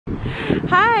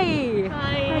Hi.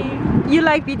 Hi. You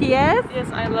like BTS?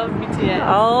 Yes, I love BTS.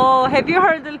 Oh, have you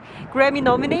heard the Grammy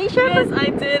nomination? Yes, I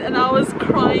did, and I was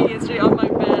crying yesterday on my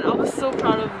bed. I was so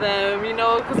proud of them, you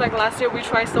know, because like last year we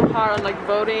tried so hard on like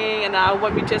voting, and I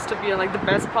want BTS to be on like the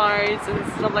best parts and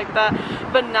stuff like that.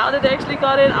 But now that they actually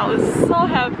got it, I was so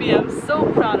happy. I'm so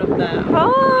proud of them.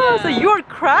 Oh, Yeah. so you were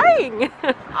crying.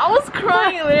 I was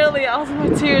crying literally. I was in my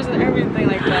tears and everything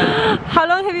like that. How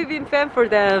long have you been fan for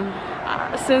them?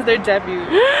 Since their debut.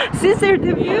 Since their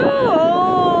debut? Yeah.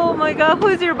 Oh my god,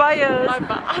 who's your bias?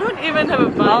 I don't even have a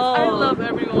bias. I love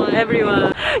everyone.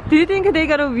 Everyone. Do you think they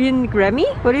gonna win Grammy?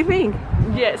 What do you think?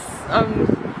 Yes, I'm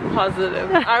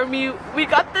positive. Army, we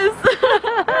got this.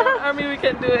 Army, we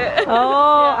can do it.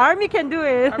 Oh, Yeah. Army can do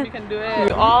it. Army can do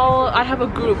it. I have a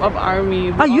group of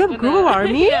Army. Oh, you have a group of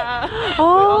Army? Yeah.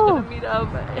 Oh. We're all gonna meet up,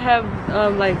 have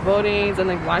like votings and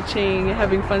like watching,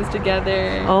 having fun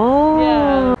together. Oh.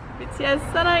 Yeah. BTS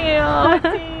사랑해요.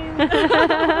 team.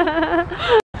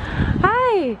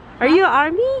 Hi, are you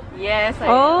Army? Yes, I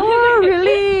Oh, am.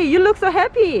 really? You look so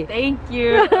happy. Thank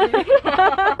you.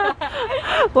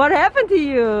 What happened to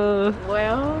you?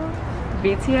 Well,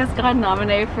 BTS got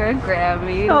nominated for a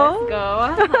Grammy. Oh.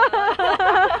 Let's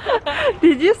go.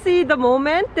 Did you see the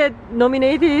moment that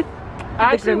nominated? I the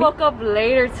actually Grammy? woke up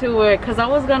later to it because I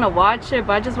was gonna watch it,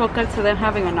 but I just woke up to them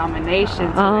having a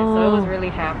nomination to it, so it was really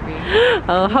happy.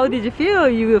 How did you feel?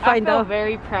 You I find felt out.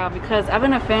 very proud because I've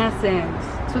been a fan since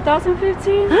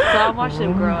 2015, so I watched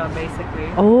them grow up basically.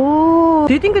 Oh,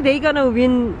 do you think they gonna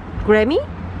win Grammy?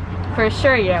 For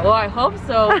sure, yeah. Well, I hope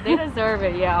so. They deserve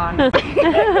it, yeah, honestly.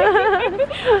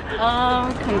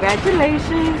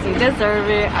 Congratulations. You deserve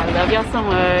it. I love y'all so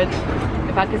much.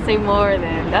 If I could say more,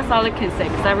 then that's all I can say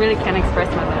because I really can't express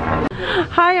my love.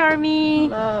 Hi Army.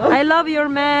 Hello. I love your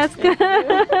mask.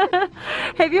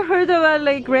 Have you heard about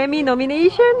like Grammy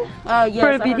nomination Yes, for I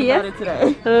heard BTS? about it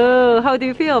today. Oh, how do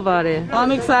you feel about it?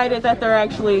 I'm excited that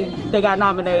they got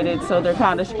nominated, so they're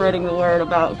kind of spreading the word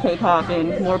about K-pop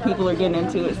and more people are getting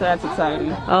into it, so that's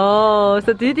exciting. Oh,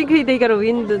 so do you think they gonna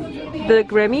win the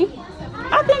Grammy?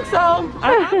 I think so.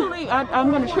 I believe.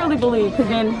 I'm gonna truly believe, because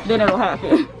then it'll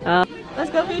happen. Let's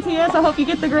go BTS. I hope you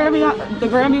get the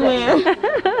Grammy win.